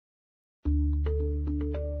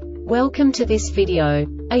Welcome to this video.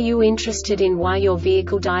 Are you interested in why your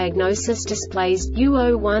vehicle diagnosis displays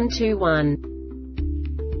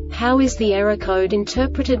U0121? How is the error code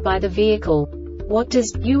interpreted by the vehicle? What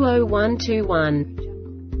does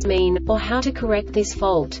U0121 mean, or how to correct this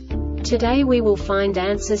fault? Today we will find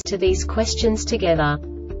answers to these questions together.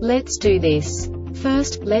 Let's do this.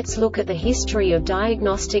 First, let's look at the history of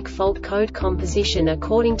diagnostic fault code composition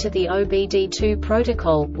according to the OBD2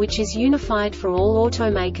 protocol, which is unified for all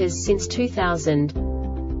automakers since 2000.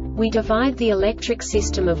 We divide the electric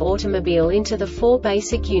system of automobile into the four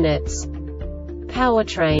basic units: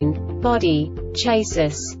 powertrain, body,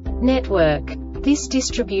 chassis, network. This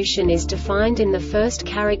distribution is defined in the first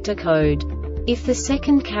character code. If the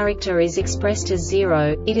second character is expressed as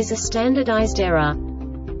 0, it is a standardized error.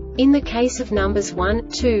 In the case of numbers 1,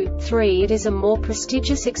 2, 3, it is a more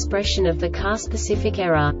prestigious expression of the car-specific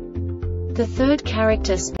error. The third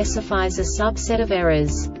character specifies a subset of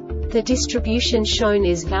errors. The distribution shown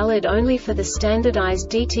is valid only for the standardized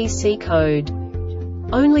DTC code.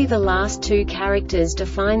 Only the last two characters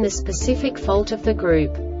define the specific fault of the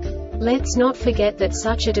group. Let's not forget that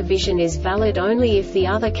such a division is valid only if the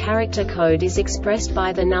other character code is expressed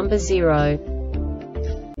by the number 0.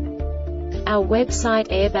 Our website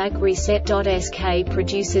airbagreset.sk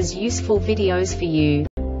produces useful videos for you.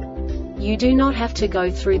 You do not have to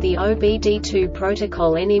go through the OBD2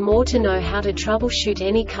 protocol anymore to know how to troubleshoot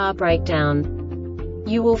any car breakdown.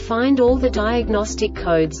 You will find all the diagnostic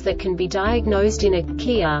codes that can be diagnosed in a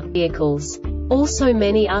Kia vehicles. Also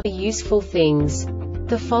many other useful things.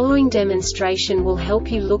 The following demonstration will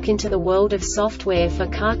help you look into the world of software for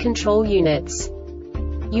car control units.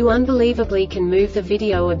 You unbelievably can move the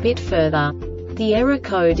video a bit further. The error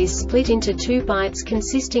code is split into 2 bytes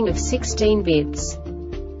consisting of 16 bits.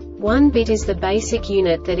 1 bit is the basic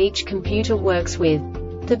unit that each computer works with.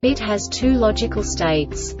 The bit has 2 logical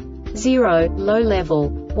states: 0, low level,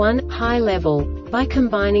 1, high level. By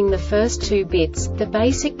combining the first 2 bits, the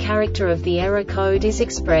basic character of the error code is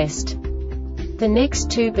expressed. The next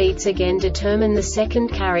 2 beats again determine the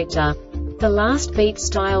second character. The last beat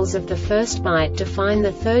styles of the first byte define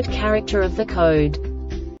the third character of the code.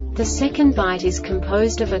 The second byte is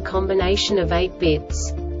composed of a combination of 8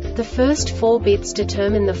 bits. The first 4 bits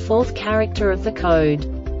determine the fourth character of the code.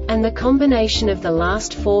 And the combination of the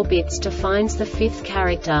last 4 bits defines the fifth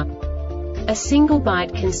character. A single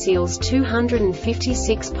byte conceals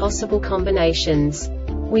 256 possible combinations.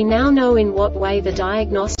 We now know in what way the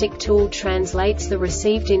diagnostic tool translates the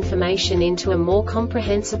received information into a more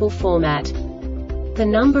comprehensible format. The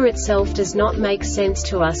number itself does not make sense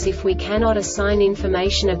to us if we cannot assign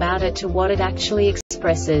information about it to what it actually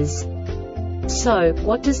expresses. So,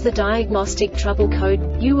 what does the Diagnostic Trouble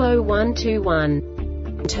Code U0121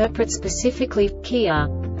 interpret specifically for Kia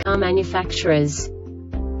car manufacturers?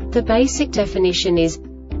 The basic definition is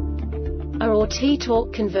s.r.o.the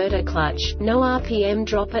torque converter clutch, no RPM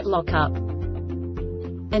drop at lockup.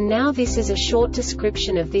 And now this is a short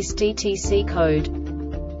description of this DTC code.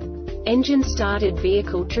 Engine started,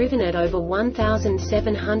 vehicle driven at over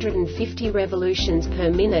 1,750 revolutions per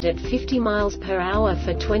minute at 50 miles per hour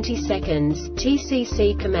for 20 seconds,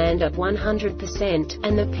 TCC command at 100%,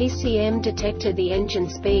 and the PCM detected the engine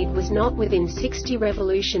speed was not within 60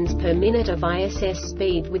 revolutions per minute of ISS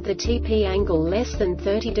speed with the TP angle less than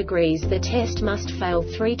 30 degrees. The test must fail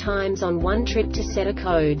 3 times on one trip to set a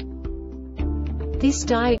code. This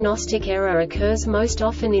diagnostic error occurs most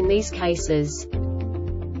often in these cases: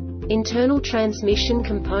 internal transmission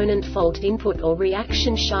component fault, input or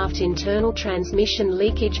reaction shaft, internal transmission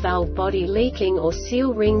leakage, valve body leaking or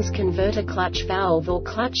seal rings, converter clutch valve or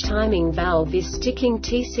clutch timing valve is sticking,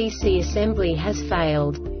 TCC assembly has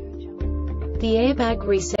failed. The Airbag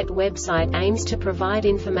Reset website aims to provide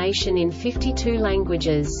information in 52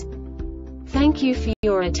 languages. Thank you for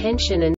your attention and